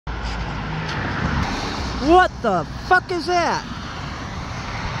What the fuck is that?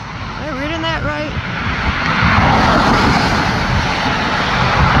 Am I reading that right?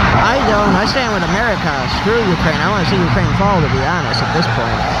 I don't. I stand with America. Screw Ukraine. I want to see Ukraine fall, to be honest, at this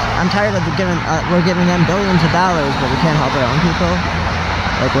point. I'm tired of we're giving them billions of dollars, but we can't help our own people.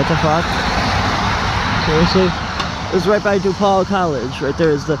 Like, what the fuck? Seriously? This is right by DePaul College. Right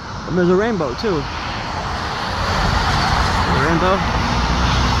there is there's a rainbow, too. A rainbow?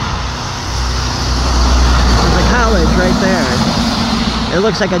 There's a college right there. It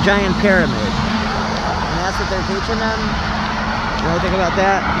looks like a giant pyramid. And that's what they're teaching them? You know what I think about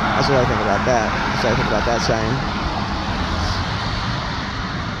that? That's what I think about that. That's what I think about that sign.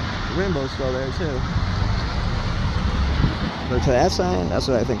 The rainbow's still there, too. Look to that sign? That's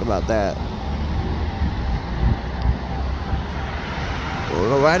what I think about that.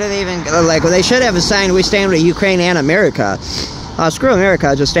 Why do they even, like, well, they should have a sign, we stand with Ukraine and America. Screw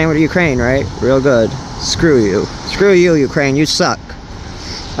America, just stand with Ukraine, right? Real good. Screw you. Screw you, Ukraine, you suck.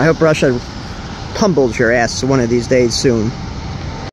 I hope Russia tumbles your ass one of these days soon.